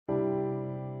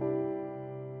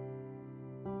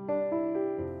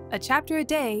a chapter a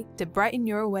day to brighten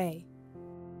your way.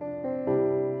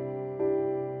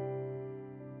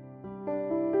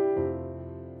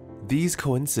 These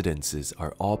coincidences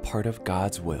are all part of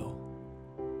God's will.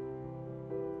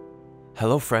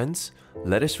 Hello friends,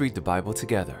 let us read the Bible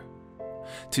together.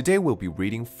 Today we'll be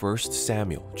reading 1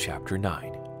 Samuel chapter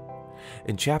 9.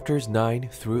 In chapters 9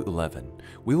 through 11,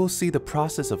 we will see the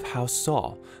process of how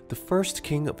Saul, the first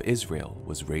king of Israel,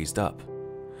 was raised up.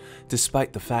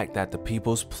 Despite the fact that the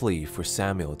people's plea for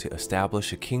Samuel to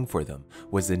establish a king for them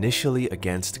was initially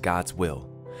against God's will,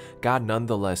 God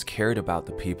nonetheless cared about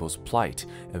the people's plight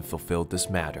and fulfilled this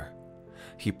matter.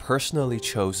 He personally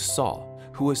chose Saul,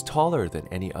 who was taller than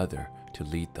any other, to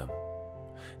lead them.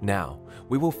 Now,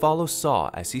 we will follow Saul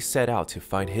as he set out to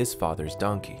find his father's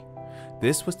donkey.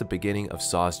 This was the beginning of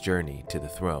Saul's journey to the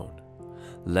throne.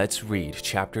 Let's read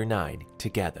chapter 9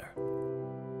 together.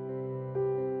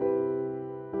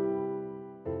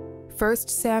 1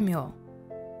 Samuel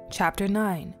chapter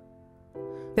 9.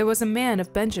 There was a man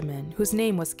of Benjamin whose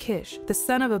name was Kish, the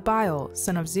son of Abiel,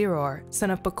 son of Zeror,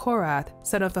 son of Bechorath,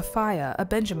 son of Aphiah, a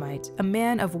Benjamite, a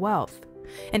man of wealth.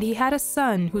 And he had a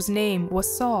son whose name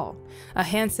was Saul, a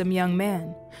handsome young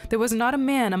man. There was not a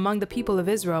man among the people of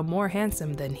Israel more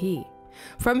handsome than he.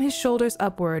 From his shoulders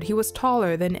upward he was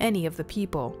taller than any of the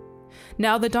people.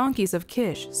 Now the donkeys of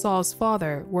Kish, Saul's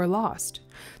father, were lost.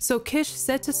 So Kish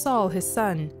said to Saul his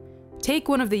son, "Take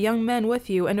one of the young men with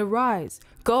you and arise,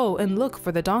 go and look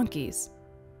for the donkeys."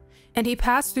 And he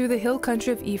passed through the hill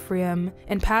country of Ephraim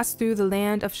and passed through the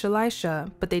land of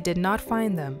Shalisha, but they did not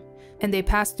find them. And they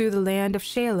passed through the land of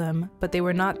Shalem, but they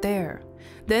were not there.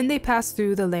 Then they passed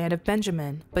through the land of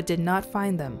Benjamin, but did not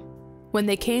find them. When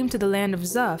they came to the land of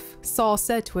Zuph, Saul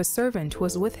said to a servant who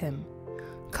was with him,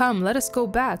 "Come, let us go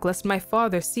back, lest my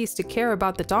father cease to care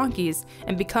about the donkeys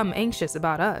and become anxious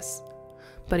about us."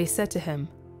 But he said to him,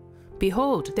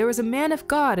 "Behold, there is a man of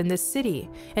God in this city,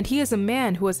 and he is a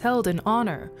man who is held in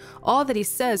honor. All that he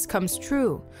says comes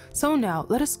true. So now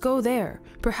let us go there.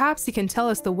 Perhaps he can tell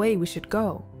us the way we should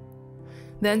go."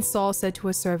 Then Saul said to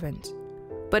his servant,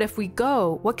 "But if we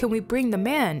go, what can we bring the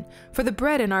man? For the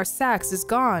bread in our sacks is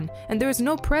gone, and there is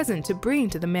no present to bring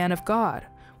to the man of God.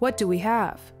 What do we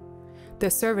have?"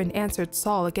 The servant answered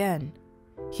Saul again,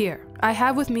 "Here, I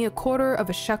have with me 1/4 of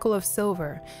a shekel of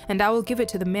silver, and I will give it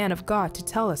to the man of God to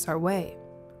tell us our way."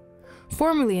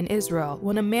 Formerly in Israel,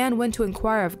 when a man went to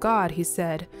inquire of God, he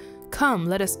said, "Come,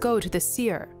 let us go to the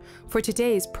seer," for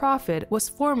today's prophet was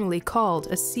formerly called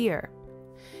a seer.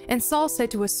 And Saul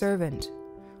said to his servant,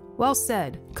 "Well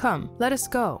said, come, let us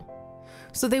go."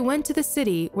 So they went to the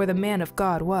city where the man of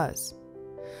God was.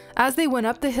 As they went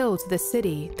up the hill to the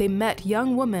city, they met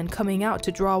young women coming out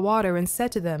to draw water and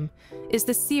said to them, "Is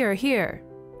the seer here?"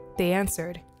 They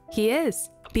answered, "He is.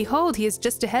 Behold, he is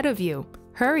just ahead of you.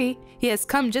 Hurry, he has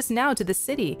come just now to the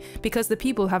city, because the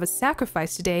people have a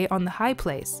sacrifice today on the high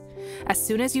place. As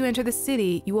soon as you enter the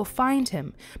city, you will find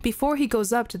him, before he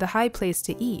goes up to the high place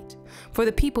to eat. For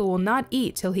the people will not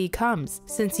eat till he comes,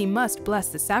 since he must bless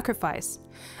the sacrifice.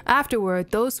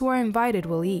 Afterward, those who are invited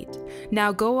will eat.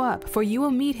 Now go up, for you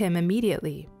will meet him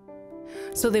immediately."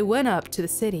 So they went up to the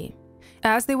city.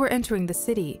 As they were entering the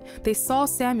city, they saw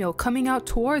Samuel coming out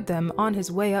toward them on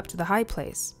his way up to the high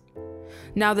place.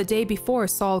 Now the day before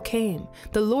Saul came,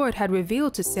 the Lord had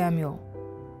revealed to Samuel,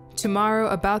 "Tomorrow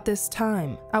about this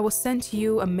time I will send to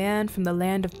you a man from the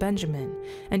land of Benjamin,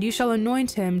 and you shall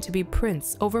anoint him to be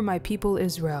prince over my people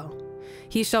Israel.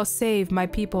 He shall save my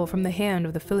people from the hand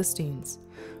of the Philistines.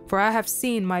 For I have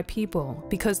seen my people,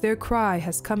 because their cry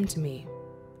has come to me."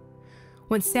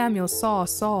 When Samuel saw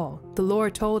Saul, the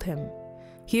Lord told him,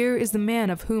 "Here is the man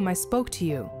of whom I spoke to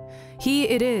you. He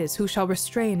it is who shall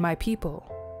restrain my people."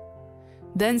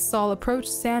 Then Saul approached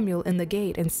Samuel in the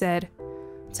gate and said,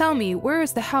 "Tell me, where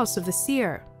is the house of the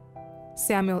seer?"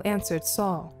 Samuel answered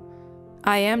Saul,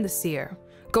 "I am the seer.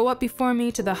 Go up before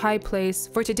me to the high place,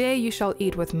 for today you shall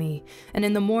eat with me, and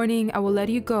in the morning I will let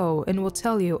you go and will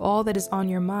tell you all that is on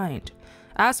your mind.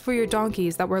 As for your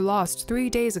donkeys that were lost 3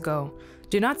 days ago,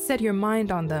 do not set your mind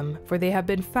on them, for they have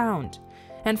been found.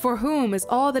 And for whom is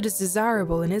all that is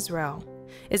desirable in Israel?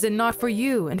 Is it not for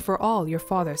you and for all your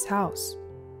father's house?"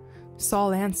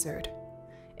 Saul answered,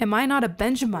 "Am I not a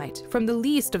Benjamite, from the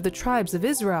least of the tribes of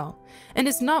Israel? And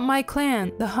is not my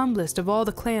clan the humblest of all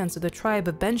the clans of the tribe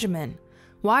of Benjamin?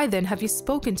 Why then have you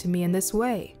spoken to me in this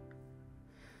way?"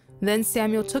 Then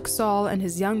Samuel took Saul and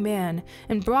his young man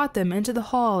and brought them into the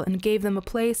hall and gave them a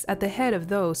place at the head of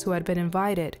those who had been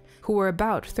invited, who were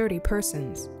about 30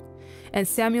 persons. And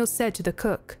Samuel said to the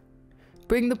cook,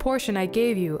 "Bring the portion I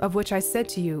gave you, of which I said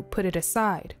to you, put it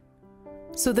aside."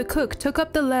 So the cook took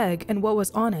up the leg and what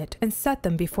was on it and set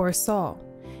them before Saul.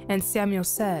 And Samuel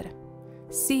said,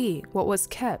 "See, what was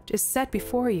kept is set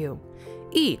before you.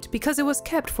 Eat, because it was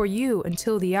kept for you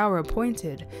until the hour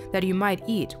appointed, that you might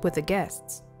eat with the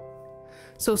guests."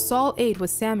 So Saul ate with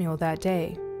Samuel that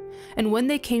day. And when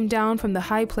they came down from the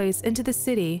high place into the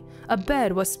city, a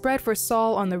bed was spread for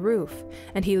Saul on the roof,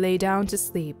 and he lay down to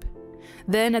sleep.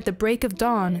 Then at the break of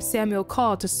dawn, Samuel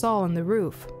called to Saul on the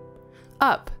roof,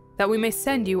 "Up, that we may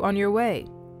send you on your way."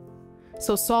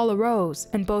 So Saul arose,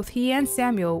 and both he and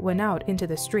Samuel went out into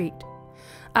the street.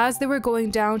 As they were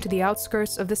going down to the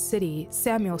outskirts of the city,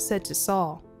 Samuel said to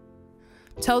Saul,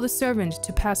 "Tell the servant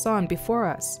to pass on before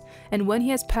us, and when he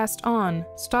has passed on,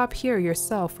 stop here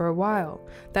yourself for a while,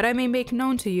 that I may make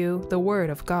known to you the word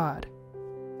of God."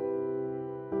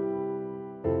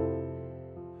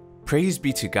 Praise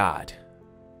be to God.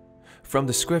 From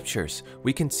the scriptures,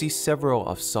 we can see several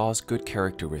of Saul's good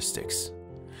characteristics.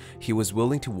 He was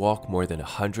willing to walk more than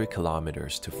 100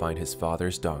 kilometers to find his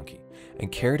father's donkey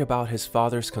and cared about his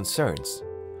father's concerns.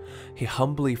 He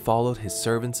humbly followed his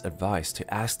servant's advice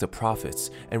to ask the prophets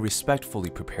and respectfully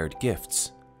prepared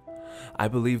gifts. I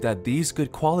believe that these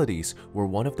good qualities were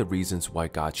one of the reasons why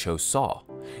God chose Saul,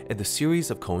 and the series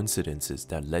of coincidences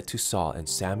that led to Saul and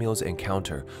Samuel's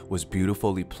encounter was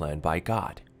beautifully planned by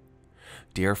God.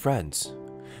 Dear friends,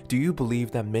 do you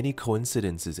believe that many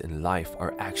coincidences in life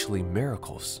are actually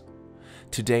miracles?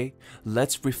 Today,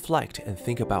 let's reflect and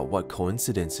think about what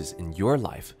coincidences in your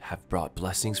life have brought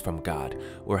blessings from God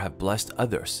or have blessed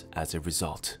others as a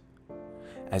result.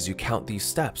 As you count these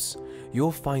steps,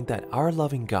 you'll find that our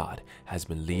loving God has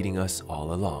been leading us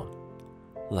all along.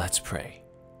 Let's pray.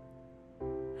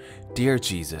 Dear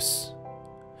Jesus,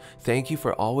 thank you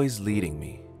for always leading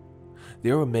me.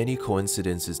 There are many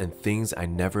coincidences and things I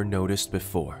never noticed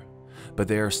before, but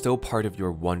they are still part of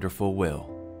your wonderful will.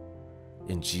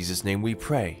 In Jesus' name we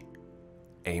pray.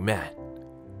 Amen.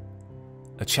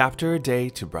 A chapter a day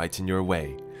to brighten your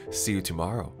way. See you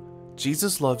tomorrow.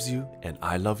 Jesus loves you, and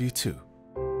I love you too.